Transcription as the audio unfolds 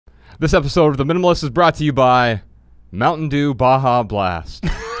This episode of The Minimalist is brought to you by Mountain Dew Baja Blast.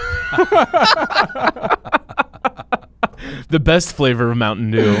 The best flavor of Mountain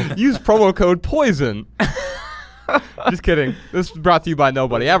Dew. Use promo code POISON. Just kidding. This is brought to you by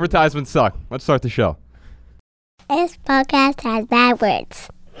nobody. Advertisements suck. Let's start the show. This podcast has bad words.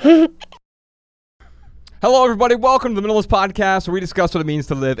 Hello, everybody. Welcome to the Minimalist Podcast, where we discuss what it means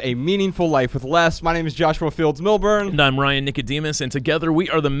to live a meaningful life with less. My name is Joshua Fields Milburn. And I'm Ryan Nicodemus, and together we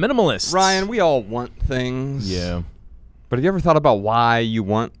are the Minimalists. Ryan, we all want things. Yeah. But have you ever thought about why you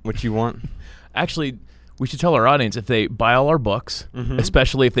want what you want? Actually, we should tell our audience, if they buy all our books,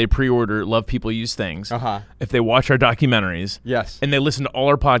 especially if they pre-order Love People Use Things, if they watch our documentaries, yes, and they listen to all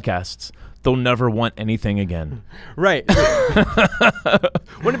our podcasts, they'll never want anything again. Right.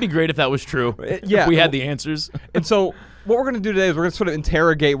 Wouldn't it be great if that was true? Yeah. If we had the answers. And so what we're going to do today is we're going to sort of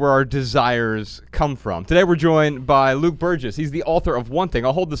interrogate where our desires come from. Today we're joined by Luke Burgis. He's the author of One Thing.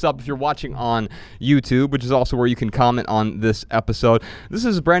 I'll hold this up if you're watching on YouTube, which is also where you can comment on this episode. This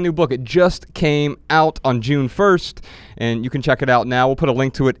is a brand new book. It just came out on June 1st, and you can check it out now. We'll put a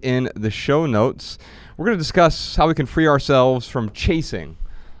link to it in the show notes. We're going to discuss how we can free ourselves from chasing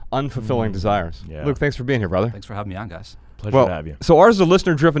unfulfilling desires. Yeah. Luke, thanks for being here, brother. Thanks for having me on, guys. Pleasure to have you. So ours is a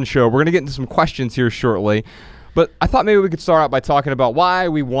listener-driven show. We're going to get into some questions here shortly, but I thought maybe we could start out by talking about why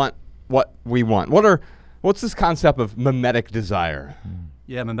we want what we want. What's this concept of mimetic desire?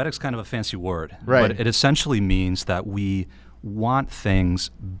 Yeah, mimetic's kind of a fancy word, right? But it essentially means that we want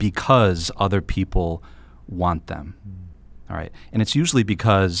things because other people want them. All right, and it's usually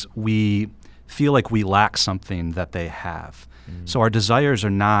because we feel like we lack something that they have. So our desires are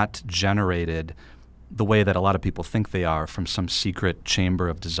not generated the way that a lot of people think they are from some secret chamber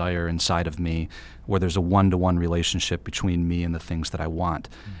of desire inside of me where there's a one-to-one relationship between me and the things that I want.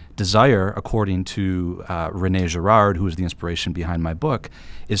 Desire, according to René Girard, who is the inspiration behind my book,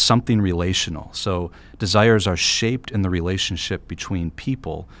 is something relational. So desires are shaped in the relationship between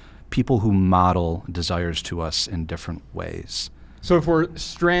people who model desires to us in different ways. So if we're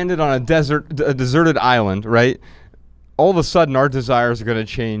stranded on a deserted island, right, all of a sudden our desires are going to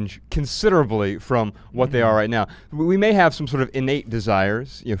change considerably from what they are right now. We may have some sort of innate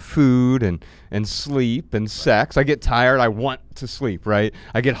desires, food and sleep and sex. I get tired, I want to sleep, right?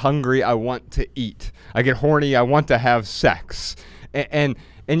 I get hungry, I want to eat. I get horny, I want to have sex. And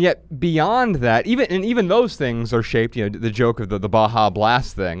yet beyond that, even those things are shaped, the joke of the Baja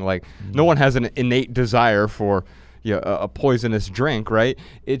Blast thing, like no one has an innate desire for a poisonous drink, right?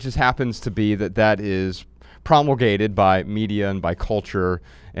 It just happens to be that is promulgated by media and by culture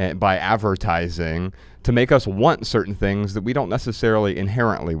and by advertising to make us want certain things that we don't necessarily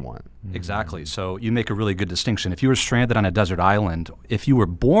inherently want. Exactly. So you make a really good distinction. If you were stranded on a desert island, if you were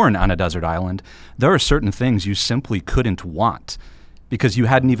born on a desert island, there are certain things you simply couldn't want because you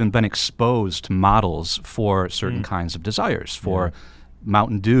hadn't even been exposed to models for certain kinds of desires, for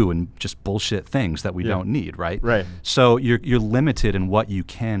Mountain Dew and just bullshit things that we don't need, right? Right. So you're limited in what you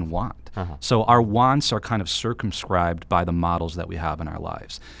can want. So our wants are kind of circumscribed by the models that we have in our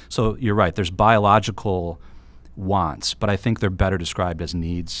lives. So you're right, there's biological wants, but I think they're better described as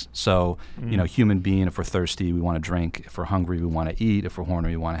needs. So, human being, if we're thirsty, we want to drink. If we're hungry, we want to eat. If we're horny,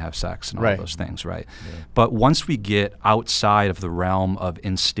 we want to have sex and all of those things, right? Yeah. But once we get outside of the realm of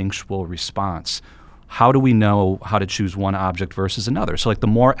instinctual response, how do we know how to choose one object versus another? So like the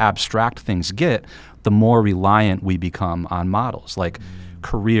more abstract things get, the more reliant we become on models, like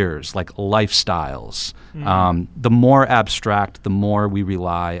careers, like lifestyles. The more abstract, the more we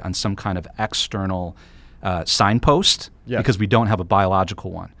rely on some kind of external signpost because we don't have a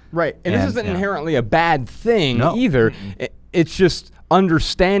biological one. Right, and this isn't inherently a bad thing either. It's just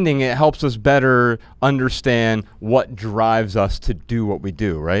understanding it helps us better understand what drives us to do what we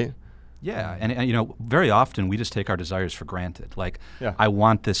do, right? Yeah, and very often we just take our desires for granted. Like, I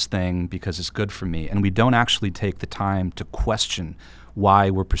want this thing because it's good for me, and we don't actually take the time to question why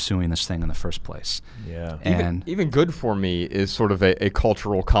we're pursuing this thing in the first place. Yeah, and even good for me is sort of a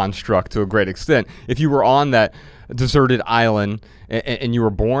cultural construct to a great extent. If you were on that deserted island and you were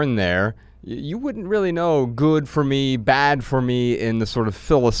born there, you wouldn't really know good for me, bad for me in the sort of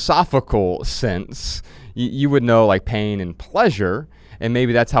philosophical sense. You would know like pain and pleasure. And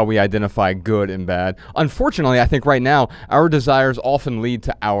maybe that's how we identify good and bad. Unfortunately, I think right now, our desires often lead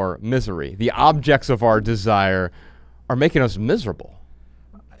to our misery. The objects of our desire are making us miserable.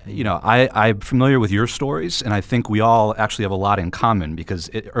 I'm familiar with your stories, and I think we all actually have a lot in common because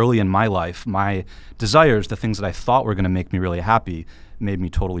early in my life, my desires, the things that I thought were going to make me really happy, made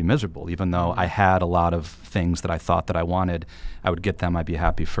me totally miserable. Even though I had a lot of things that I thought that I wanted, I would get them, I'd be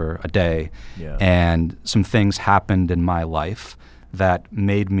happy for a day. Yeah. And some things happened in my life that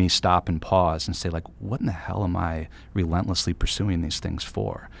made me stop and pause and say, like, what in the hell am I relentlessly pursuing these things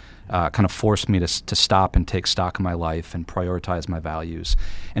for? Kind of forced me to stop and take stock of my life and prioritize my values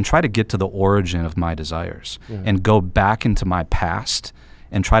and try to get to the origin of my desires and go back into my past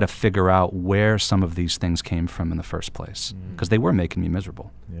and try to figure out where some of these things came from in the first place, because they were making me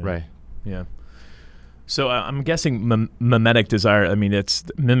miserable. Yeah. Right. Yeah. So I'm guessing mimetic desire. I mean, it's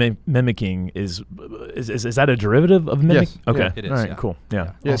mimicking is that a derivative of mimic? Yes. Okay. Yeah, it is, All right. yeah. Cool.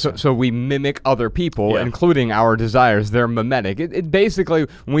 Yeah. Yeah, so we mimic other people, Yeah. including our desires. They're mimetic. It basically,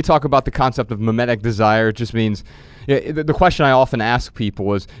 when we talk about the concept of mimetic desire, it just means, the question I often ask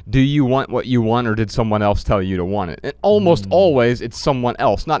people is, do you want what you want, or did someone else tell you to want it? And almost always it's someone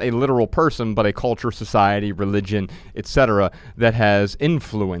else, not a literal person, but a culture, society, religion, etc., that has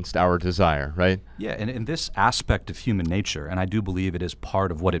influenced our desire, right? Yeah, and in this aspect of human nature, and I do believe it is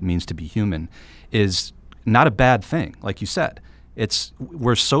part of what it means to be human, is not a bad thing, like you said.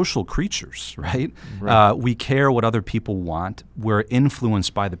 We're social creatures, right? We care what other people want. We're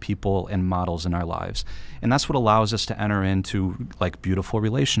influenced by the people and models in our lives. And that's what allows us to enter into like beautiful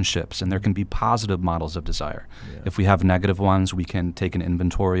relationships. And there can be positive models of desire. Yeah. If we have negative ones, we can take an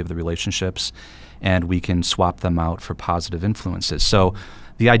inventory of the relationships and we can swap them out for positive influences. So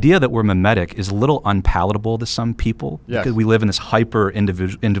the idea that we're mimetic is a little unpalatable to some people because we live in this hyper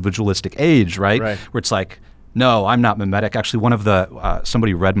individualistic age, right? Where it's like, no, I'm not mimetic. Actually, one of the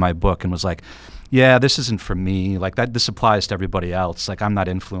somebody read my book and was like, yeah, this isn't for me. Like this applies to everybody else. Like I'm not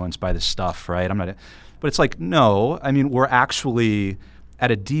influenced by this stuff, right? I'm not. But it's like, no, I mean, we're actually at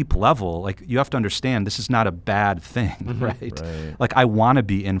a deep level. Like you have to understand this is not a bad thing, right? Like I want to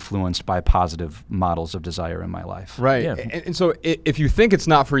be influenced by positive models of desire in my life. Right. Yeah. And so if you think it's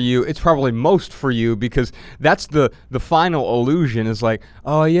not for you, it's probably most for you, because that's the final illusion is like,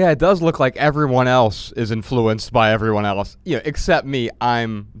 oh yeah, it does look like everyone else is influenced by everyone else. Except me,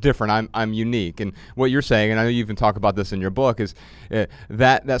 I'm different. I'm unique. And what you're saying, and I know you even talk about this in your book, is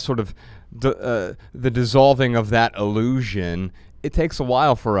that sort of the dissolving of that illusion. It takes a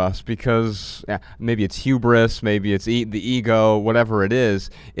while for us because maybe it's hubris, maybe it's the ego, whatever it is.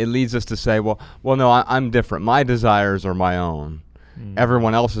 It leads us to say, well, no, I'm different. My desires are my own.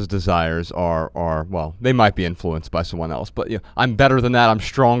 Everyone else's desires are well, they might be influenced by someone else, but I'm better than that. I'm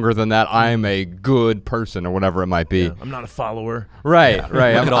stronger than that. I'm a good person, or whatever it might be. I'm not a follower. Right. Look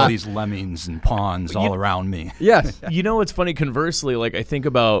at all these lemmings and pawns all around me. Yes. It's funny, conversely, like I think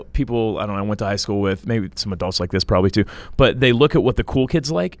about people, I don't know, I went to high school with, maybe some adults like this probably too, but they look at what the cool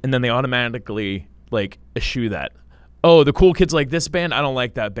kids like, and then they automatically like eschew that. Oh, the cool kids like this band. I don't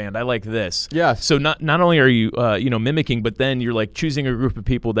like that band. I like this. Yes. So not only are you mimicking, but then you're like choosing a group of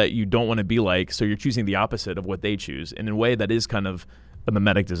people that you don't want to be like. So you're choosing the opposite of what they choose, and in a way that is kind of a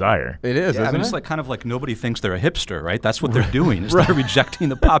mimetic desire. It is. Yeah, I mean, it's like kind of like nobody thinks they're a hipster, right? That's what they're doing. Is they're rejecting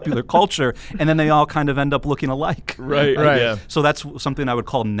the popular culture, and then they all kind of end up looking alike. Right. Yeah. So that's something I would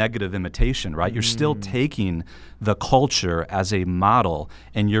call negative imitation, right? You're still taking the culture as a model,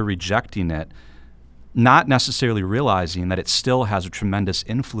 and you're rejecting it, not necessarily realizing that it still has a tremendous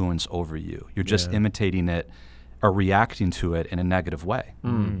influence over you. You're just imitating it or reacting to it in a negative way.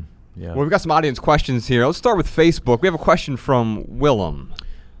 Yeah. Well, we've got some audience questions here. Let's start with Facebook. We have a question from Willem.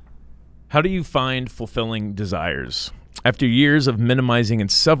 How do you find fulfilling desires? After years of minimizing in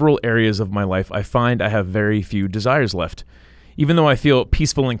several areas of my life, I find I have very few desires left. Even though I feel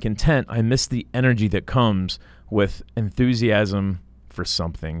peaceful and content, I miss the energy that comes with enthusiasm for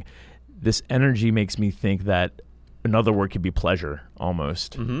something. This energy makes me think that another word could be pleasure,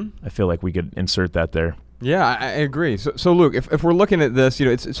 almost. I feel like we could insert that there. Yeah, I agree. So Luke, if we're looking at this,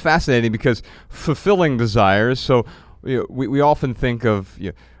 it's fascinating because fulfilling desires. So we often think of,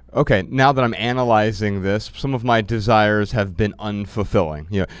 okay, now that I'm analyzing this, some of my desires have been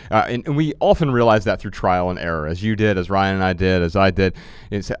unfulfilling. And we often realize that through trial and error, as you did, as Ryan and I did, as I did.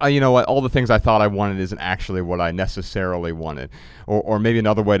 And say, oh, you know what? All the things I thought I wanted isn't actually what I necessarily wanted. Or maybe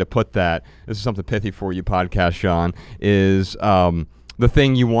another way to put that, this is something pithy for you, podcast Sean, is the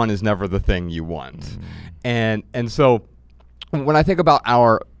thing you want is never the thing you want. And so when I think about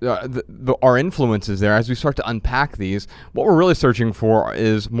our influences there, as we start to unpack these, what we're really searching for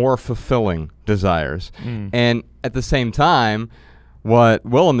is more fulfilling desires. And at the same time, what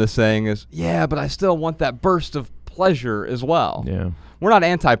Willem is saying is, yeah, but I still want that burst of pleasure as well. Yeah. We're not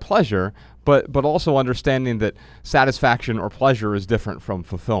anti-pleasure, but also understanding that satisfaction or pleasure is different from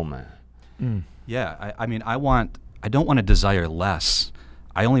fulfillment. Yeah, I mean, I don't want to desire less.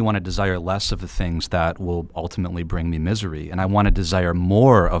 I only want to desire less of the things that will ultimately bring me misery, and I want to desire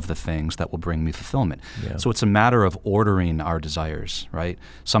more of the things that will bring me fulfillment. Yeah. So it's a matter of ordering our desires, right?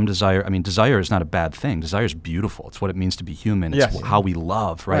 Desire is not a bad thing. Desire is beautiful. It's what it means to be human. It's Yes. how we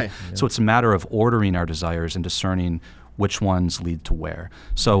love, right? Right. So it's a matter of ordering our desires and discerning which ones lead to where.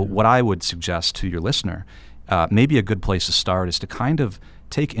 So what I would suggest to your listener, maybe a good place to start is to kind of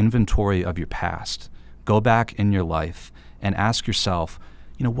take inventory of your past. Go back in your life and ask yourself,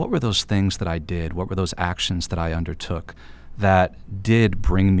 what were those things that I did? What were those actions that I undertook that did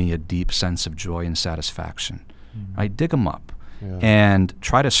bring me a deep sense of joy and satisfaction? Right? Dig them up and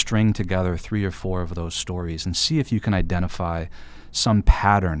try to string together 3 or 4 of those stories and see if you can identify some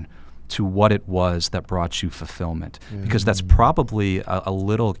pattern to what it was that brought you fulfillment. Because that's probably a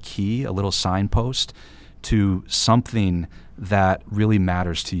little key, a little signpost to something that really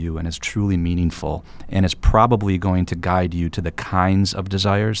matters to you and is truly meaningful and is probably going to guide you to the kinds of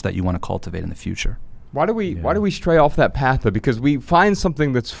desires that you want to cultivate in the future. Why do we stray off that path though? Because we find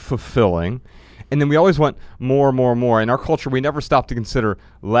something that's fulfilling, and then we always want more, more, more. In our culture, we never stop to consider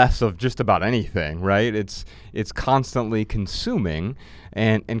less of just about anything, right? It's constantly consuming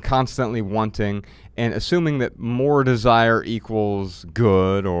and constantly wanting and assuming that more desire equals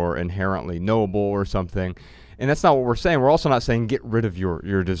good or inherently noble or something. And that's not what we're saying. We're also not saying get rid of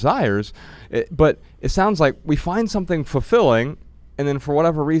your desires. But it sounds like we find something fulfilling, and then for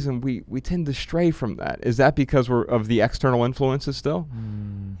whatever reason, we tend to stray from that. Is that because we're of the external influences still?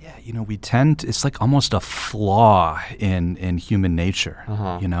 Yeah, we tend to, it's like almost a flaw in human nature.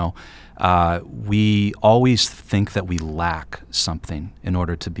 We always think that we lack something in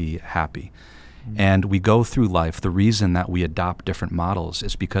order to be happy. And we go through life, the reason that we adopt different models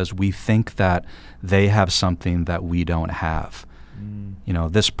is because we think that they have something that we don't have.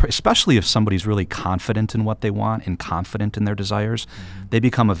 Especially if somebody's really confident in what they want and confident in their desires, they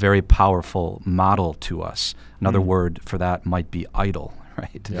become a very powerful model to us. Another word for that might be idol,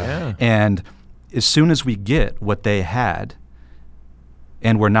 right? Yeah. And as soon as we get what they had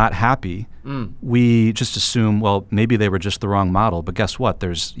and we're not happy, we just assume, well, maybe they were just the wrong model. But guess what?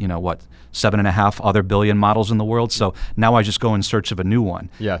 There's, 7.5 other billion models in the world. So now I just go in search of a new one.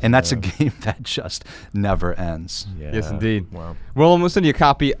 Yes. And that's a game that just never ends. Yeah. Yes, indeed. Wow. Well, I'm going to send you a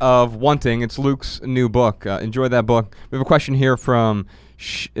copy of Wanting. It's Luke's new book. Enjoy that book. We have a question here from,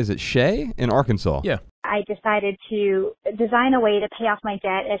 is it Shay in Arkansas? Yeah. I decided to design a way to pay off my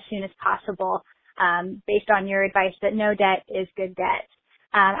debt as soon as possible, based on your advice that no debt is good debt.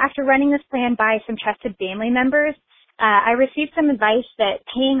 After running this plan by some trusted family members, I received some advice that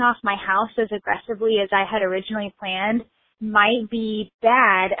paying off my house as aggressively as I had originally planned might be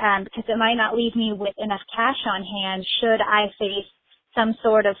bad, because it might not leave me with enough cash on hand should I face some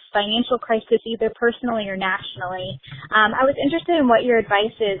sort of financial crisis, either personally or nationally. I was interested in what your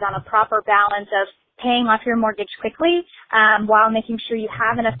advice is on a proper balance of paying off your mortgage quickly while making sure you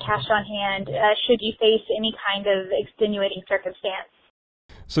have enough cash on hand should you face any kind of extenuating circumstance.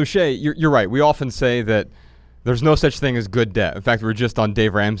 So Shay, you're right. We often say that there's no such thing as good debt. In fact, we were just on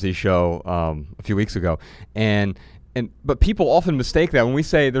Dave Ramsey's show a few weeks ago, but people often mistake that when we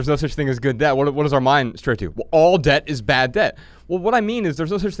say there's no such thing as good debt. What does our mind straight to? Well, all debt is bad debt. Well, what I mean is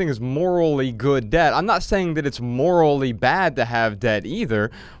there's no such thing as morally good debt. I'm not saying that it's morally bad to have debt either.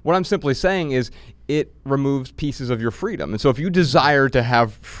 What I'm simply saying is it removes pieces of your freedom. And so if you desire to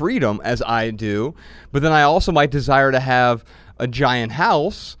have freedom, as I do, but then I also might desire to have a giant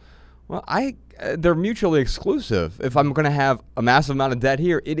house, well, they're mutually exclusive. If I'm going to have a massive amount of debt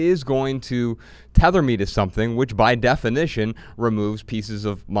here, it is going to tether me to something which by definition removes pieces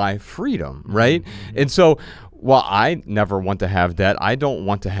of my freedom, right? And so while I never want to have debt, I don't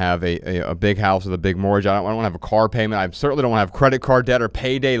want to have a big house with a big mortgage. I don't want to have a car payment. I certainly don't want to have credit card debt or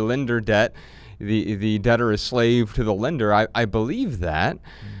payday lender debt. The debtor is slave to the lender. I believe that.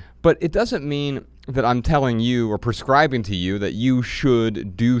 But it doesn't mean that I'm telling you or prescribing to you that you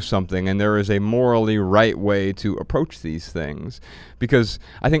should do something and there is a morally right way to approach these things. Because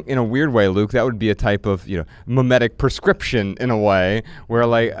I think in a weird way, Luke, that would be a type of, mimetic prescription in a way where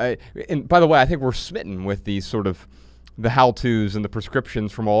and by the way, I think we're smitten with these sort of the how-tos and the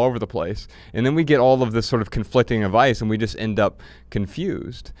prescriptions from all over the place. And then we get all of this sort of conflicting advice and we just end up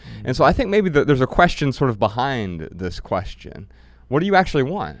confused. And so I think maybe there's a question sort of behind this question. What do you actually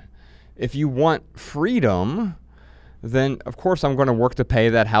want? If you want freedom, then of course I'm going to work to pay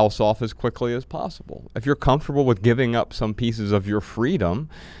that house off as quickly as possible. If you're comfortable with giving up some pieces of your freedom,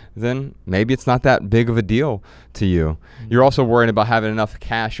 then maybe it's not that big of a deal to you. You're also worrying about having enough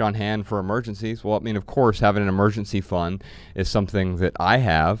cash on hand for emergencies. Well, I mean, of course, having an emergency fund is something that I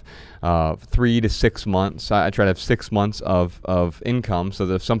have. 3 to 6 months. I try to have 6 months of income so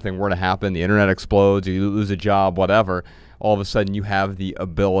that if something were to happen, the internet explodes, you lose a job, whatever, all of a sudden you have the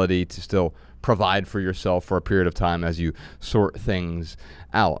ability to still provide for yourself for a period of time as you sort things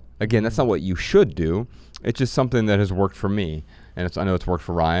out. Again, that's not what you should do. It's just something that has worked for me. And I know it's worked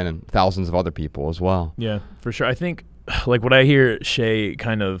for Ryan and thousands of other people as well. Yeah, for sure. I think like what I hear Shay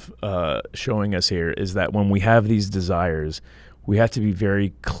kind of showing us here is that when we have these desires, we have to be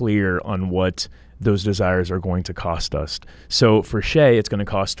very clear on what those desires are going to cost us. So for Shay, it's going to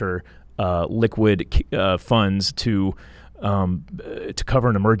cost her liquid funds to cover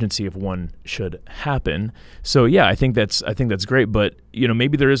an emergency if one should happen. So yeah, I think that's great. But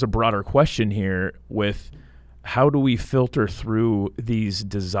maybe there is a broader question here with how do we filter through these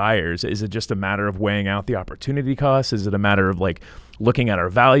desires? Is it just a matter of weighing out the opportunity costs? Is it a matter of like looking at our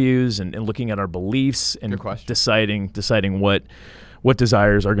values and looking at our beliefs and deciding what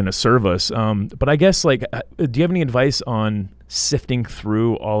desires are going to serve us? But I guess do you have any advice on sifting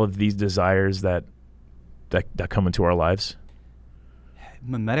through all of these desires that come into our lives?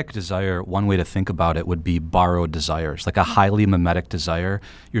 Mimetic desire, one way to think about it would be borrowed desires. Like a highly mimetic desire,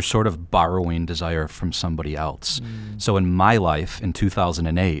 you're sort of borrowing desire from somebody else. So in my life, in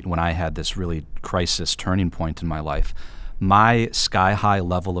 2008, when I had this really crisis turning point in my life, my sky-high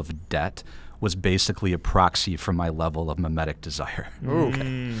level of debt was basically a proxy for my level of mimetic desire.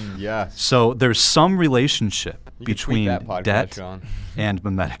 Yeah. So there's some relationship between podcast, debt Sean. and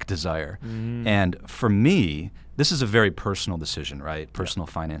mimetic desire. And for me, this is a very personal decision, right? Personal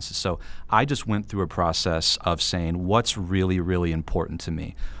finances. So I just went through a process of saying, what's really, really important to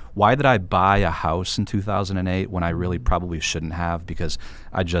me? Why did I buy a house in 2008 when I really probably shouldn't have, because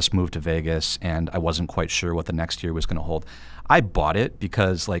I just moved to Vegas and I wasn't quite sure what the next year was going to hold? I bought it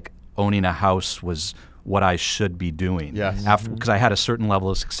because owning a house was what I should be doing. Yes. Because I had a certain level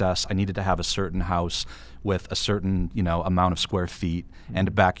of success. I needed to have a certain house with a certain amount of square feet and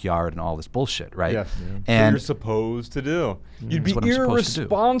a backyard and all this bullshit, right? Yes. And you're supposed to do. You'd be what I'm supposed to do.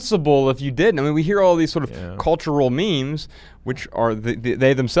 irresponsible if you didn't. I mean, we hear all these sort of cultural memes, which are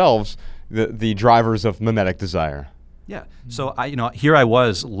they themselves the drivers of mimetic desire. Yeah. So here I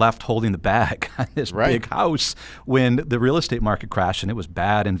was left holding the bag on this big house when the real estate market crashed, and it was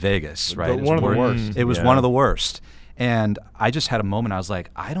bad in Vegas, right? One of the worst. It was one of the worst. And I just had a moment. I was like,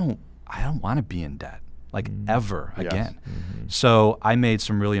 I don't want to be in debt ever again. So I made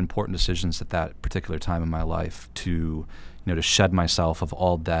some really important decisions at that particular time in my life to shed myself of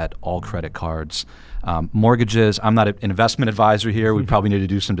all debt, all credit cards, mortgages. I'm not an investment advisor here. We probably need to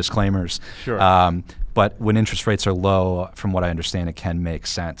do some disclaimers. Sure. But when interest rates are low, from what I understand, it can make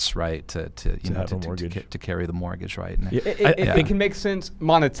sense, right, to carry the mortgage, right? And it can make sense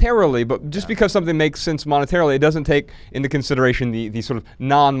monetarily, but just because something makes sense monetarily, it doesn't take into consideration the sort of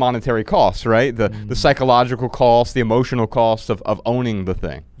non-monetary costs, right? The psychological costs, the emotional costs of owning the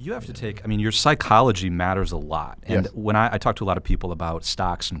thing. You have to take, your psychology matters a lot. And when I talk to a lot of people about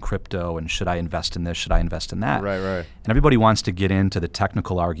stocks and crypto and should I invest in this, should I invest in that? Right. And everybody wants to get into the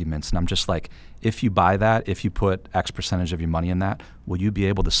technical arguments. And I'm just like, if you buy that, if you put X percentage of your money in that, will you be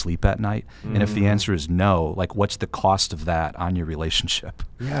able to sleep at night? And if the answer is no, what's the cost of that on your relationship?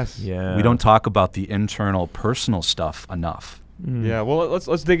 Yes. Yeah. We don't talk about the internal personal stuff enough. Yeah, well,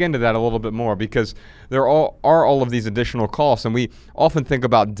 let's dig into that a little bit more, because there are all of these additional costs, and we often think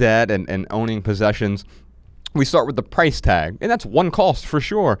about debt and owning possessions. We start with the price tag, and that's one cost for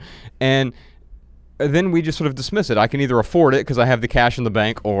sure, and then we just sort of dismiss it. I can either afford it because I have the cash in the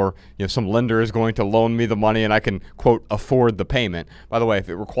bank, or some lender is going to loan me the money and I can, quote, afford the payment. By the way, if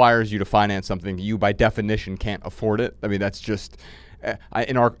it requires you to finance something, you by definition can't afford it. I mean, that's just...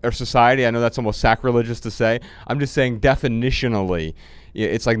 in our society, I know that's almost sacrilegious to say. I'm just saying definitionally,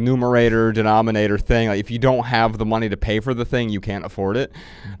 it's like numerator, denominator thing. Like if you don't have the money to pay for the thing, you can't afford it.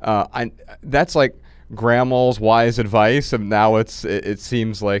 That's like grandma's wise advice, and now it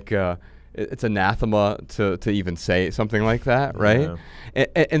seems like it's anathema to even say something like that, right? Yeah.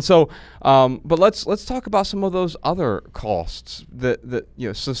 And so, but let's talk about some of those other costs that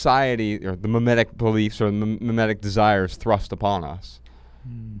society or the mimetic beliefs or the mimetic desires thrust upon us.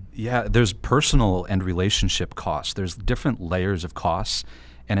 Yeah, there's personal and relationship costs. There's different layers of costs,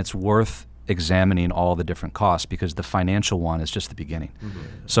 and it's worth examining all the different costs, because the financial one is just the beginning.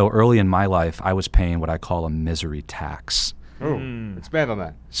 So early in my life, I was paying what I call a misery tax. Oh, expand on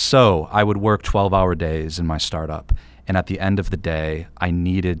that. So I would work 12-hour days in my startup, And at the end of the day, I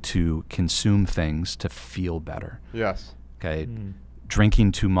needed to consume things to feel better. Yes. Okay.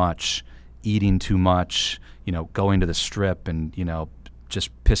 Drinking too much, eating too much, going to the strip and,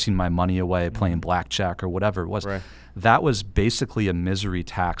 just pissing my money away, playing blackjack or whatever it was. Right. That was basically a misery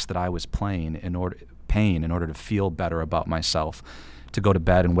tax that I was paying in order to feel better about myself, to go to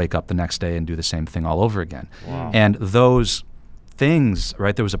bed and wake up the next day and do the same thing all over again. Wow. And those things,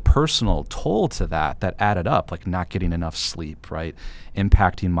 right, there was a personal toll to that added up, like not getting enough sleep, right,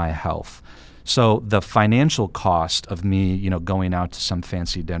 impacting my health. So the financial cost of me, going out to some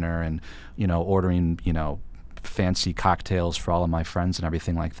fancy dinner and, ordering, fancy cocktails for all of my friends and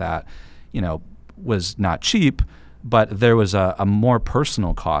everything like that, was not cheap, but there was a more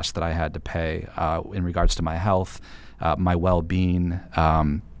personal cost that I had to pay in regards to my health, my well-being,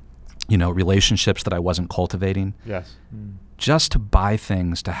 relationships that I wasn't cultivating. Yes. Just to buy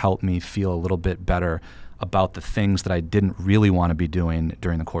things to help me feel a little bit better about the things that I didn't really want to be doing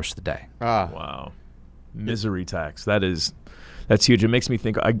during the course of the day. Wow. Misery tax. That's huge. It makes me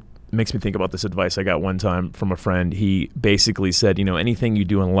think about this advice I got one time from a friend. He basically said, anything you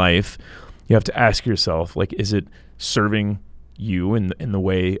do in life, you have to ask yourself, like, is it serving you in the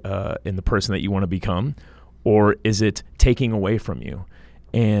way, in the person that you want to become, or is it taking away from you?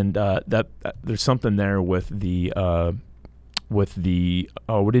 And that there's something there with the what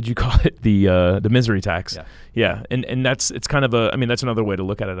did you call it? The misery tax. Yeah. And that's another way to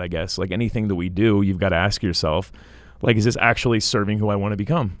look at it, I guess. Like anything that we do, you've got to ask yourself, like, is this actually serving who I want to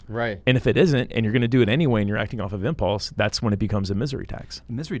become? Right. And if it isn't, and you're going to do it anyway and you're acting off of impulse, that's when it becomes a misery tax.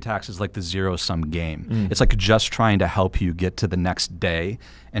 Misery tax is like the zero-sum game. It's like just trying to help you get to the next day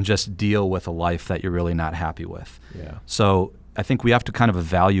and just deal with a life that you're really not happy with. Yeah. So I think we have to kind of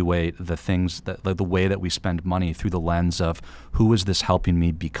evaluate the things the way that we spend money through the lens of who is this helping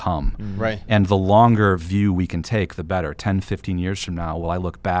me become? Right. And the longer view we can take, the better. 10, 15 years from now, will I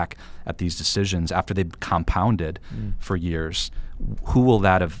look back at these decisions after they've compounded for years? Who will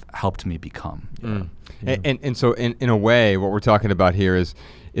that have helped me become? And so in a way, what we're talking about here is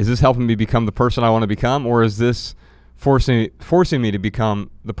this helping me become the person I want to become, or is this forcing me to become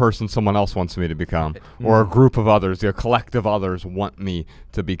the person someone else wants me to become, or a group of others, a collective others want me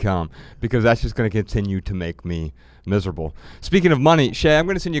to become, because that's just going to continue to make me miserable. Speaking of money, Shay, I'm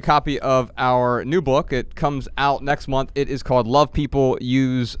going to send you a copy of our new book. It comes out next month. It is called Love People,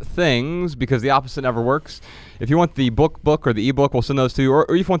 Use Things, because the opposite never works. If you want the book or the ebook, we'll send those to you. Or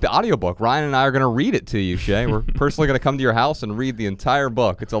if you want the audiobook, Ryan and I are going to read it to you, Shay. We're personally going to come to your house and read the entire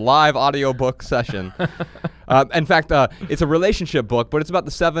book. It's a live audiobook session. In fact, it's a relationship book, but it's about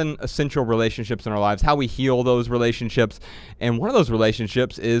the 7 essential relationships in our lives, how we heal those relationships. And one of those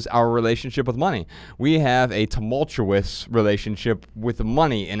relationships is our relationship with money. We have a tumultuous relationship with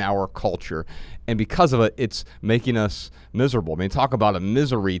money in our culture. And because of it, it's making us miserable. I mean, talk about a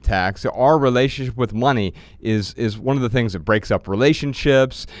misery tax. Our relationship with money is one of the things that breaks up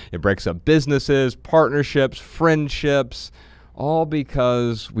relationships. It breaks up businesses, partnerships, friendships, all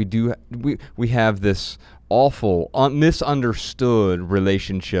because we have this awful, misunderstood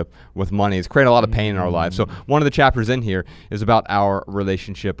relationship with money. It's created a lot of pain in our lives. So one of the chapters in here is about our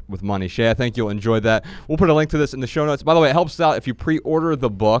relationship with money. Shay, I think you'll enjoy that. We'll put a link to this in the show notes. By the way, it helps out if you pre-order the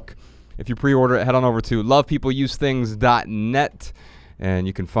book. If you pre-order it, head on over to lovepeopleuseThings.net, and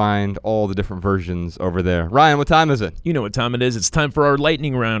you can find all the different versions over there. Ryan, what time is it? You know what time it is. It's time for our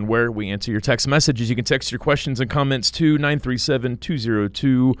lightning round, where we answer your text messages. You can text your questions and comments to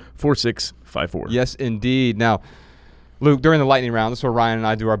 937-202-4654. Yes, indeed. Now, Luke, during the lightning round, this is where Ryan and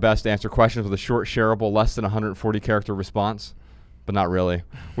I do our best to answer questions with a short, shareable, less than 140-character response. But not really.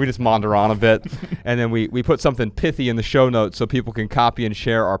 We just maunder on a bit, and then we put something pithy in the show notes so people can copy and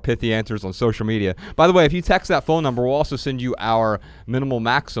share our pithy answers on social media. By the way, if you text that phone number, we'll also send you our minimal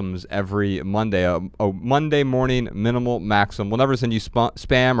maxims every Monday, a Monday morning minimal maxim. We'll never send you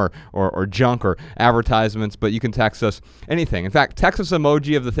spam or junk or advertisements, but you can text us anything. In fact, text us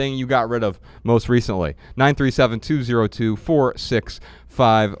emoji of the thing you got rid of most recently,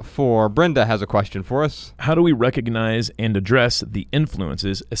 937-202-4654. Brenda has a question for us. How do we recognize and address the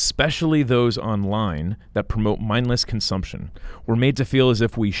influences, especially those online, that promote mindless consumption? We're made to feel as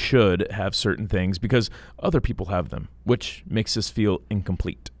if we should have certain things because other people have them, which makes us feel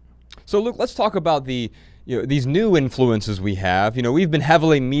incomplete. So, Luke, let's talk about these new influences we have. We've been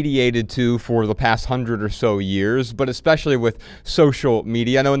heavily mediated to for the past 100 or so years, but especially with social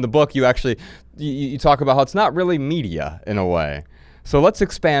media. I know in the book you actually you talk about how it's not really media in a way. So let's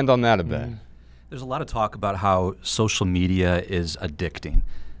expand on that a bit. There's a lot of talk about how social media is addicting.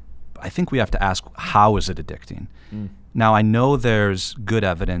 I think we have to ask, how is it addicting? Now, I know there's good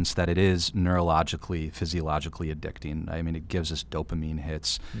evidence that it is neurologically, physiologically addicting. I mean, it gives us dopamine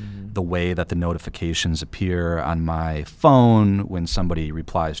hits. The way that the notifications appear on my phone when somebody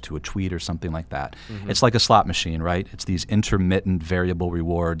replies to a tweet or something like that. It's like a slot machine, right? It's these intermittent variable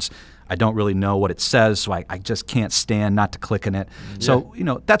rewards. I don't really know what it says, so I just can't stand not to click on it. So,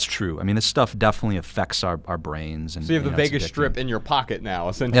 that's true. I mean, this stuff definitely affects our brains. And, so you have the Vegas Strip in your pocket now,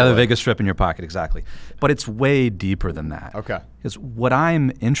 essentially. Yeah, the Vegas Strip in your pocket, exactly. But it's way deeper than that. Okay. Because what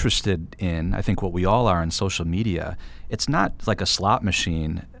I'm interested in, I think what we all are in social media, it's not like a slot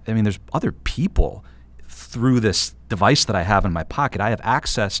machine. I mean, there's other people through this device that I have in my pocket. I have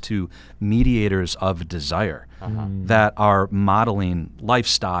access to mediators of desire that are modeling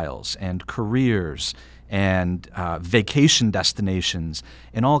lifestyles and careers and vacation destinations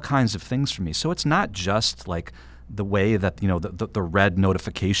and all kinds of things for me. So it's not just like the way that the red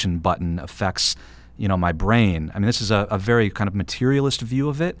notification button affects my brain. I mean, this is a very kind of materialist view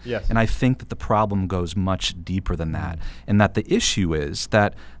of it. Yes. And I think that the problem goes much deeper than that. And that the issue is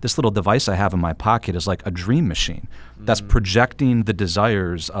that this little device I have in my pocket is like a dream machine that's projecting the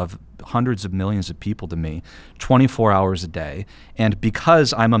desires of hundreds of millions of people to me 24 hours a day. And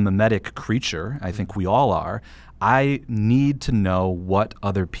because I'm a mimetic creature, I think we all are, I need to know what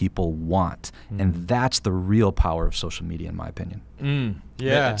other people want. And that's the real power of social media, in my opinion.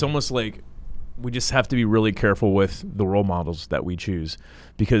 Yeah. It's almost like we just have to be really careful with the role models that we choose,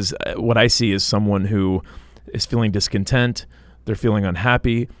 because what I see is someone who is feeling discontent, they're feeling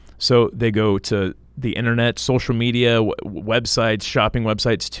unhappy, so they go to the internet, social media, websites, shopping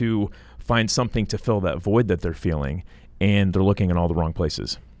websites to find something to fill that void that they're feeling, and they're looking in all the wrong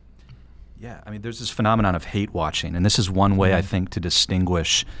places. Yeah, I mean, there's this phenomenon of hate watching, and this is one way I think to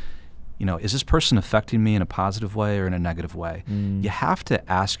distinguish, is this person affecting me in a positive way or in a negative way? You have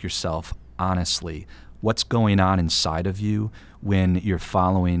to ask yourself, honestly, what's going on inside of you when you're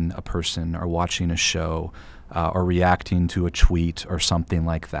following a person or watching a show or reacting to a tweet or something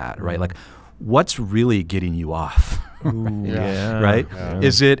like that, right? Like, what's really getting you off? Right? Yeah.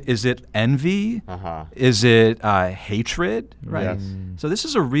 Is it envy? Is it hatred? Right? Yes. So this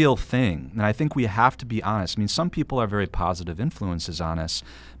is a real thing, and I think we have to be honest. I mean, some people are very positive influences on us,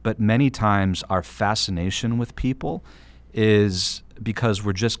 but many times our fascination with people is because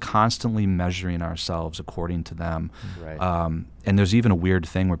we're just constantly measuring ourselves according to them. Right. And there's even a weird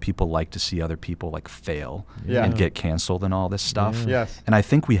thing where people like to see other people like fail and get canceled and all this stuff. Yes. And I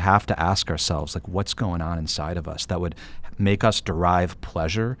think we have to ask ourselves, like, what's going on inside of us that would make us derive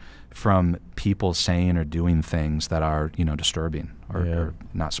pleasure from people saying or doing things that are, disturbing or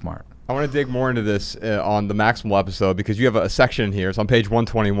not smart. I want to dig more into this on the Maximal episode, because you have a section here. It's on page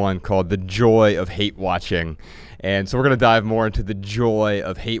 121 called The Joy of Hate Watching. And so we're going to dive more into the joy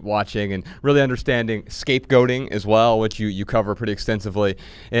of hate watching and really understanding scapegoating as well, which you cover pretty extensively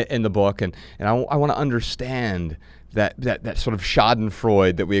in the book. And I want to understand that sort of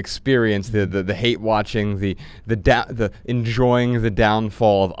schadenfreude that we experience, the hate watching, the enjoying the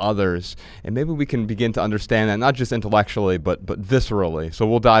downfall of others, and maybe we can begin to understand that not just intellectually but viscerally. So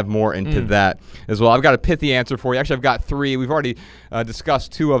we'll dive more into that as well. I've got a pithy answer for you. Actually, I've got three. We've already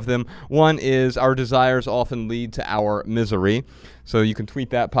discussed two of them. One is our desires often lead to our misery. So you can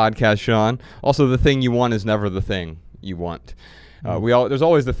tweet that podcast, Sean. Also, the thing you want is never the thing you want. There's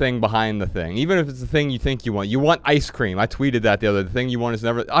always the thing behind the thing, even if it's the thing you think you want. You want ice cream. I tweeted that the other day. The thing you want is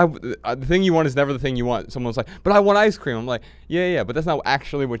never. The thing you want is never the thing you want. Someone's like, "But I want ice cream." I'm like, "Yeah, but that's not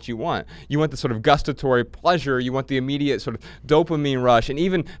actually what you want. You want the sort of gustatory pleasure. You want the immediate sort of dopamine rush, and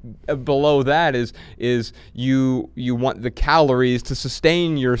even below that is you want the calories to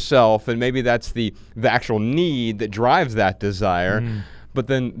sustain yourself, and maybe that's the actual need that drives that desire." But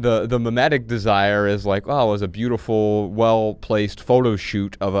then the mimetic desire is like, oh, it was a beautiful, well-placed photo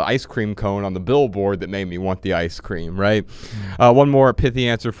shoot of an ice cream cone on the billboard that made me want the ice cream, right? One more pithy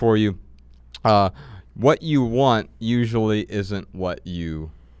answer for you. What you want usually isn't what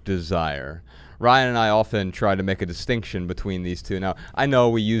you desire. Ryan and I often try to make a distinction between these two. Now, I know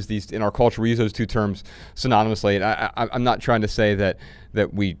we use these in our culture. We use those two terms synonymously, and I'm not trying to say that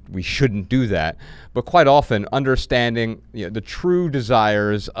we shouldn't do that. But quite often, understanding the true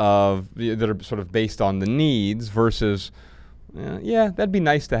desires of that are sort of based on the needs versus, that'd be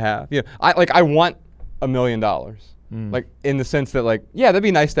nice to have. I want $1 million, like in the sense that that'd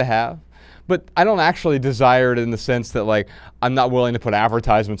be nice to have. But I don't actually desire it in the sense that I'm not willing to put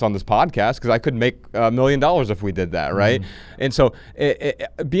advertisements on this podcast because I could make $1 million if we did that, right? And so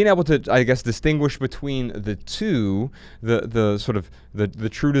being able to, I guess, distinguish between the two, the sort of the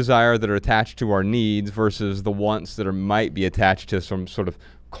true desire that are attached to our needs versus the wants that might be attached to some sort of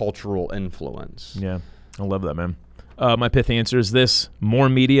cultural influence. Yeah, I love that, man. My pithy answer is this: more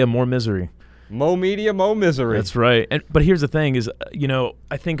media, more misery. Mo media, mo misery. That's right. But here's the thing is,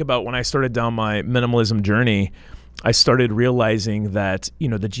 I think about when I started down my minimalism journey, I started realizing that, the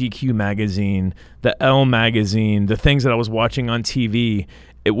GQ magazine, the Elle magazine, the things that I was watching on TV,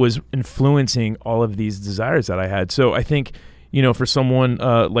 it was influencing all of these desires that I had. So I think, for someone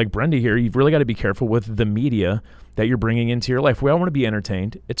like Brenda here, you've really got to be careful with the media that you're bringing into your life. We all want to be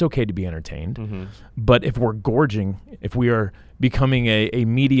entertained. It's okay to be entertained. Mm-hmm. But if we're gorging, if we are becoming a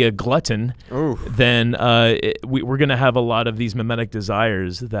media glutton, then we're going to have a lot of these mimetic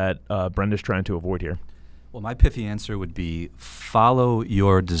desires that Brenda's trying to avoid here. Well, my pithy answer would be follow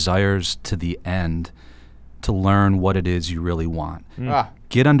your desires to the end to learn what it is you really want.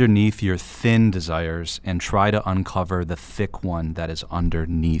 Get underneath your thin desires and try to uncover the thick one that is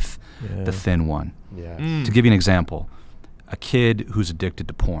underneath the thin one. To give you an example, a kid who's addicted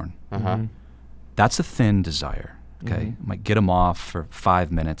to porn, that's a thin desire. Okay, might get him off for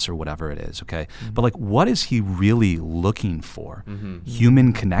 5 minutes or whatever it is. Okay, but like, what is he really looking for?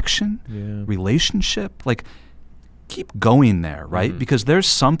 Human connection, relationship. Like, keep going there, right? Because there's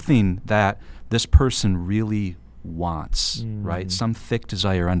something that this person really wants, right? Some thick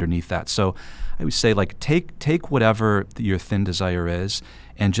desire underneath that. So I would say, like, take whatever your thin desire is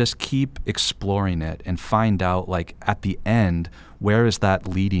and just keep exploring it and find out, like, at the end, where is that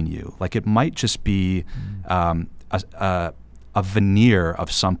leading you? Like, it might just be a veneer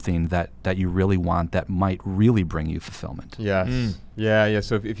of something that you really want that might really bring you fulfillment. Yes. Yeah.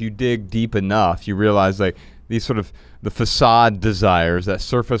 So if you dig deep enough, you realize, like, these sort of the facade desires, that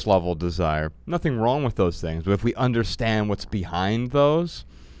surface level desire, nothing wrong with those things. But if we understand what's behind those,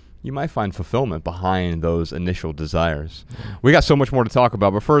 you might find fulfillment behind those initial desires. We got so much more to talk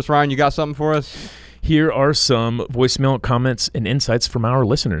about. But first, Ryan, you got something for us? Here are some voicemail comments and insights from our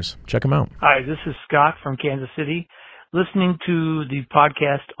listeners. Check them out. Hi, this is Scott from Kansas City, listening to the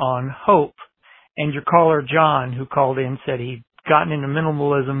podcast on hope. And your caller, John, who called in, said he'd gotten into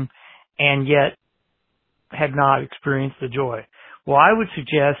minimalism and yet had not experienced the joy. Well, I would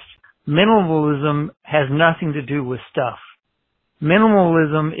suggest minimalism has nothing to do with stuff.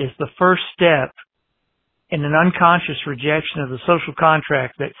 Minimalism is the first step in an unconscious rejection of the social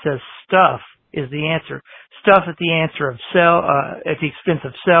contract that says stuff is the answer. Stuff at the answer of at the expense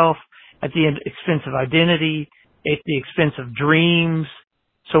of self, at the expense of identity, at the expense of dreams.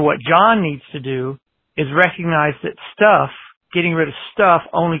 So what John needs to do is recognize that getting rid of stuff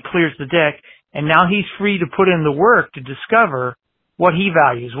only clears the deck, and now he's free to put in the work to discover what he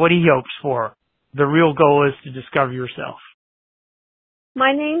values, what he hopes for. The real goal is to discover yourself.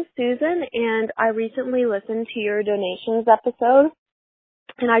 My name's Susan, and I recently listened to your donations episode,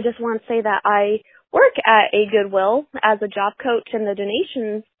 and I just want to say that I work at a Goodwill as a job coach in the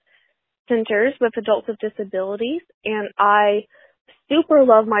donations centers with adults with disabilities, and I super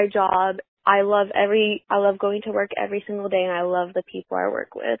love my job. I love going to work every single day, and I love the people I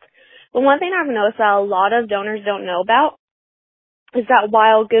work with. But one thing I've noticed that a lot of donors don't know about is that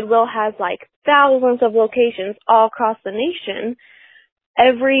while Goodwill has like thousands of locations all across the nation,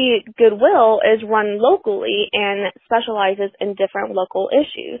 every Goodwill is run locally and specializes in different local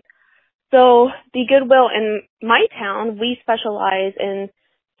issues. So the Goodwill in my town, we specialize in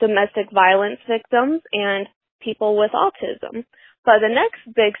domestic violence victims and people with autism. But the next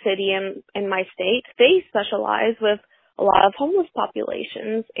big city in my state, they specialize with a lot of homeless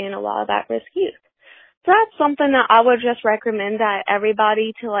populations and a lot of at-risk youth. So that's something that I would just recommend that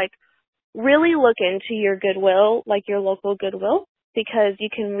everybody to like really look into your Goodwill, like your local Goodwill, because you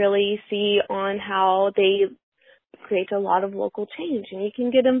can really see on how they create a lot of local change, and you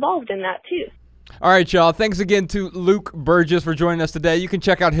can get involved in that too. All right, y'all. Thanks again to Luke Burgis for joining us today. You can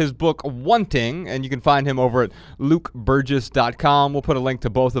check out his book, Wanting, and you can find him over at lukeburgis.com. We'll put a link to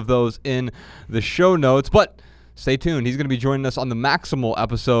both of those in the show notes. But stay tuned. He's going to be joining us on the Maximal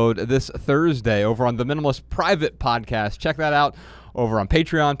episode this Thursday over on the Minimalist Private Podcast. Check that out over on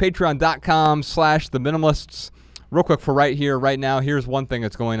Patreon, patreon.com/The Minimalists. Real quick for right now, here's one thing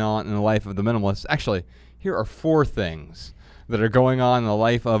that's going on in the life of the Minimalists. Actually, here are 4 things that are going on in the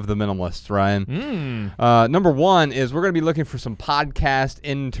life of the Minimalists, Ryan. Number 1 is we're going to be looking for some podcast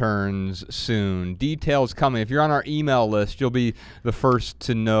interns soon. Details coming. If you're on our email list, you'll be the first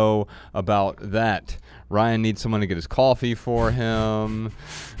to know about that. Ryan needs someone to get his coffee for him,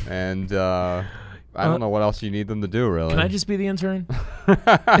 and I don't know what else you need them to do, really. Can I just be the intern?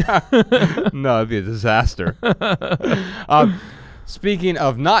 No, it'd be a disaster. Speaking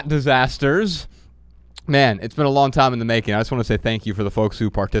of not disasters, man, it's been a long time in the making. I just want to say thank you for the folks who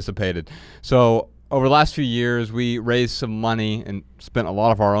participated. So over the last few years, we raised some money and spent a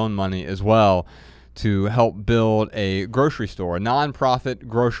lot of our own money as well to help build a grocery store, a nonprofit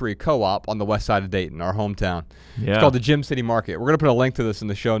grocery co-op on the west side of Dayton, our hometown. Yeah. It's called the Gym City Market. We're going to put a link to this in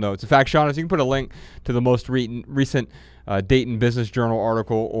the show notes. In fact, Sean, if you can put a link to the most recent Dayton Business Journal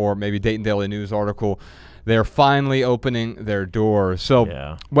article or maybe Dayton Daily News article, they're finally opening their doors.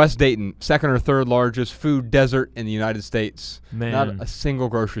 So West Dayton, second or third largest food desert in the United States. Man. Not a single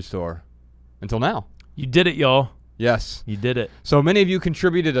grocery store until now. You did it, y'all. Yes. You did it. So many of you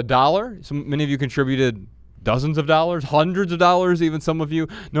contributed $1. So many of you contributed dozens of dollars, hundreds of dollars, even some of you.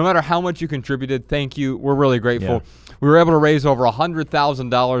 No matter how much you contributed, thank you. We're really grateful. Yeah. We were able to raise over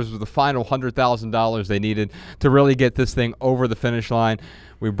 $100,000 with the final $100,000 they needed to really get this thing over the finish line.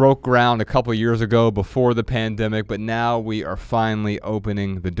 We broke ground a couple years ago before the pandemic, but now we are finally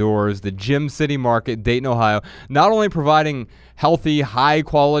opening the doors. The Gym City Market, Dayton, Ohio, not only providing healthy,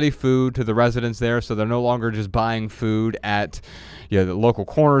 high-quality food to the residents there, so they're no longer just buying food at the local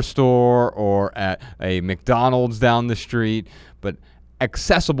corner store or at a McDonald's down the street, but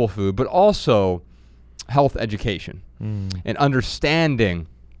accessible food, but also health education and understanding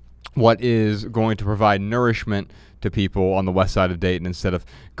what is going to provide nourishment to people on the west side of Dayton instead of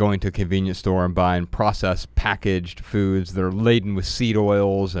going to a convenience store and buying processed packaged foods that are laden with seed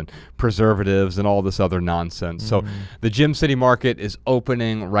oils and preservatives and all this other nonsense. So the Gym City Market is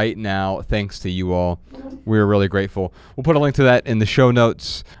opening right now thanks to you all. We're really grateful. We'll put a link to that in the show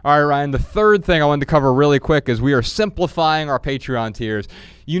notes. All right, Ryan, the third thing I wanted to cover really quick is we are simplifying our Patreon tiers.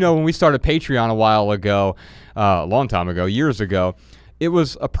 You know, when we started Patreon a while ago, a long time ago, years ago, it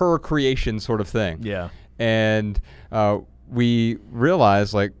was a per creation sort of thing. Yeah. And we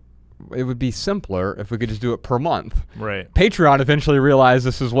realized, like, it would be simpler if we could just do it per month. Right. Patreon eventually realized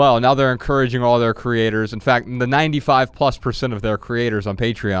this as well. Now they're encouraging all their creators. In fact, the 95+% of their creators on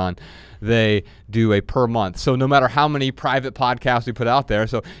Patreon, they do a per month. So no matter how many private podcasts we put out there,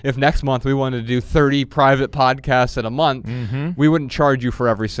 so if next month we wanted to do 30 private podcasts in a month, we wouldn't charge you for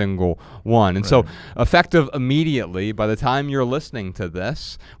every single one. And so effective immediately, by the time you're listening to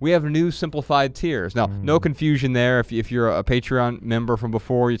this, we have new simplified tiers. Now, no confusion there. If you're a Patreon member from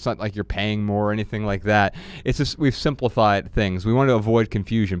before, it's not like you're paying more or anything like that. It's just we've simplified things. We want to avoid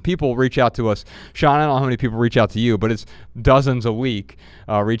confusion. People reach out to us. Sean, I don't know how many people reach out to you, but it's dozens a week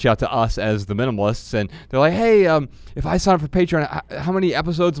reach out to us as the Minimalists, and they're like, hey, if I sign up for Patreon, how many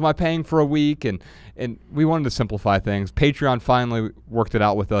episodes am I paying for a week? And we wanted to simplify things. Patreon finally worked it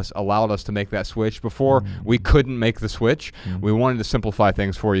out with us, allowed us to make that switch. Before, we couldn't make the switch. We wanted to simplify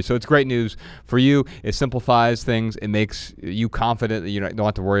things for you. So it's great news for you. It simplifies things. It makes you confident that you don't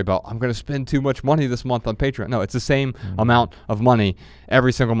have to worry about, I'm going to spend too much money this month on Patreon. No, it's the same amount of money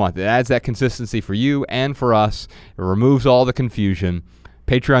every single month. It adds that consistency for you and for us. It removes all the confusion.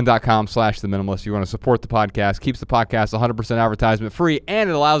 Patreon.com/theminimalist. If you want to support the podcast, keeps the podcast 100% advertisement free, and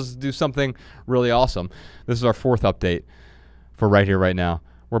it allows us to do something really awesome. This is our fourth update for right here, right now.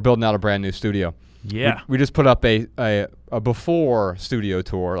 We're building out a brand new studio. Yeah. We just put up a before studio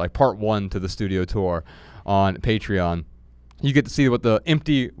tour, like part 1 to the studio tour on Patreon. You get to see what the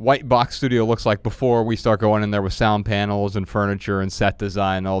empty white box studio looks like before we start going in there with sound panels and furniture and set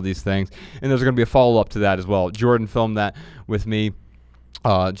design and all these things. And there's going to be a follow-up to that as well. Jordan filmed that with me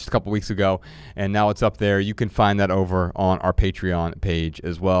just a couple weeks ago, and now it's up there. You can find that over on our Patreon page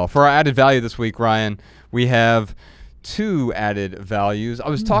as well. For our added value this week, Ryan, we have 2 added values. I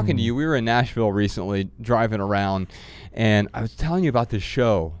was talking to you. We were in Nashville recently, driving around, and I was telling you about this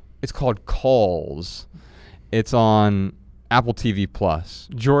show. It's called Calls. It's on Apple TV Plus.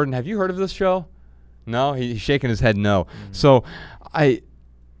 Jordan, have you heard of this show? No? He's shaking his head no. So I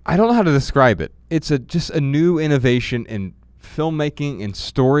don't know how to describe it. It's just a new innovation in filmmaking and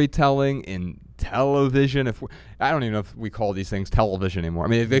storytelling in television. I don't even know if we call these things television anymore. I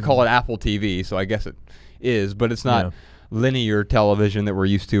mean, they call it Apple TV, so I guess it is, but it's not linear television that we're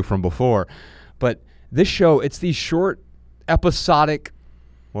used to from before. But this show, it's these short, episodic,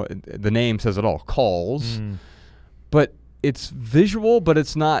 well, the name says it all, calls, but it's visual, but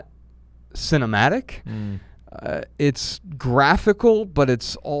it's not cinematic. It's graphical, but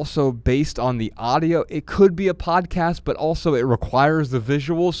it's also based on the audio. It could be a podcast, but also it requires the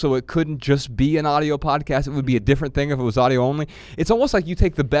visual, so it couldn't just be an audio podcast. It would be a different thing if it was audio only. It's almost like you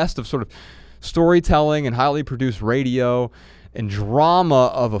take the best of sort of storytelling and highly produced radio and drama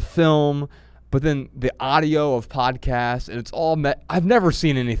of a film, but then the audio of podcasts, and it's all I've never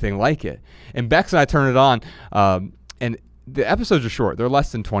seen anything like it. And Bex and I turned it on, and the episodes are short. They're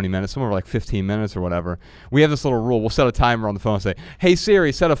less than 20 minutes. Some are like 15 minutes or whatever. We have this little rule. We'll set a timer on the phone and say, hey,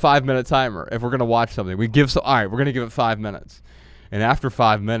 Siri, set a 5-minute timer if we're going to watch something. All right, we're going to give it 5 minutes. And after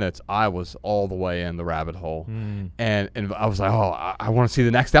 5 minutes, I was all the way in the rabbit hole. And I was like, oh, I want to see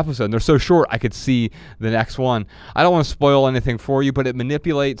the next episode. And they're so short, I could see the next one. I don't want to spoil anything for you, but it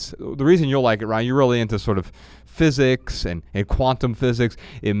manipulates. The reason you'll like it, Ryan, you're really into sort of physics and quantum physics.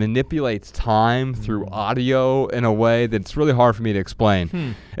 It manipulates time through audio in a way that's really hard for me to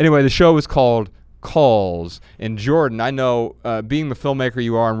explain. Anyway, the show is called Calls. And Jordan, I know, being the filmmaker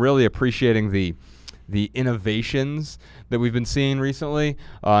you are, I'm really appreciating the innovations that we've been seeing recently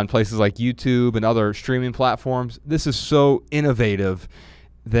on places like YouTube and other streaming platforms. This is so innovative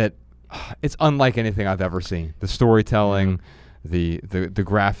that it's unlike anything I've ever seen. The storytelling, the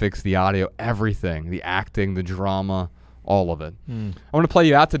graphics, the audio, everything, the acting, the drama, all of it. I want to play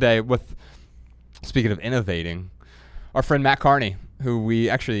you out today with, speaking of innovating, our friend Matt Carney, who we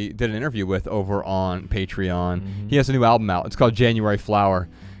actually did an interview with over on Patreon. He has a new album out. It's called January Flower.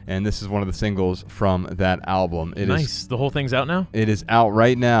 And this is one of the singles from that album. Nice. The whole thing's out now? It is out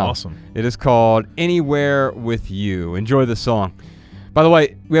right now. Awesome. It is called Anywhere With You. Enjoy the song. By the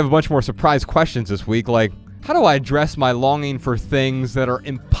way, we have a bunch more surprise questions this week, like, how do I address my longing for things that are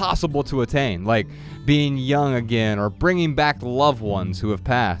impossible to attain, like being young again or bringing back loved ones who have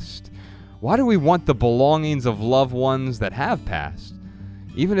passed? Why do we want the belongings of loved ones that have passed,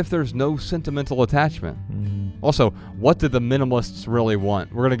 even if there's no sentimental attachment? Also, what do the minimalists really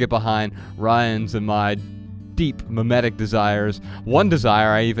want? We're going to get behind Ryan's and my deep mimetic desires. One desire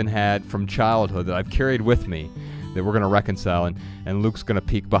I even had from childhood that I've carried with me that we're going to reconcile, and Luke's going to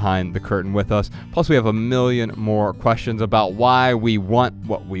peek behind the curtain with us. Plus, we have a million more questions about why we want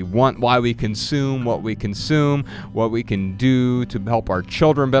what we want, why we consume what we consume, what we can do to help our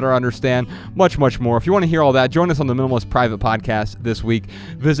children better understand, much, much more. If you want to hear all that, join us on the Minimalist Private Podcast this week.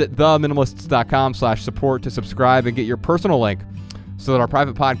 Visit theminimalists.com/support to subscribe and get your personal link so that our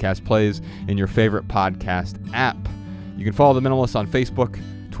private podcast plays in your favorite podcast app. You can follow The Minimalists on Facebook,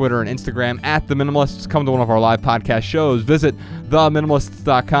 Twitter, and Instagram at The Minimalists. Come to one of our live podcast shows. Visit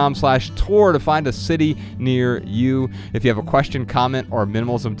theminimalists.com/tour to find a city near you. If you have a question, comment, or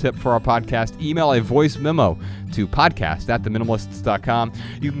minimalism tip for our podcast, email a voice memo to podcast@theminimalists.com.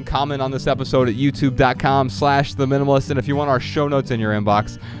 You can comment on this episode at youtube.com/theminimalists. And if you want our show notes in your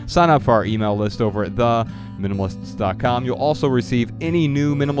inbox, sign up for our email list over at theminimalists.com. You'll also receive any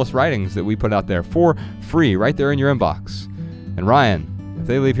new minimalist writings that we put out there for free right there in your inbox. And Ryan, if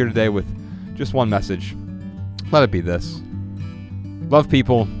they leave here today with just one message, let it be this: love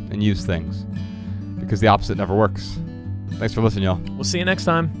people and use things, because the opposite never works. Thanks for listening, y'all. We'll see you next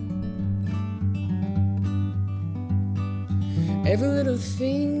time. Every little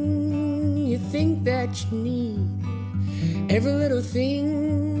thing you think that you need, every little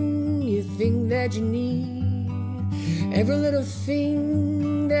thing you think that you need, every little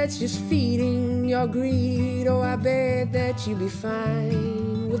thing that's just feeding your greed. Oh, I bet that you'd be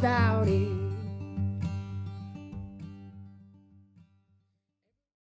fine without it.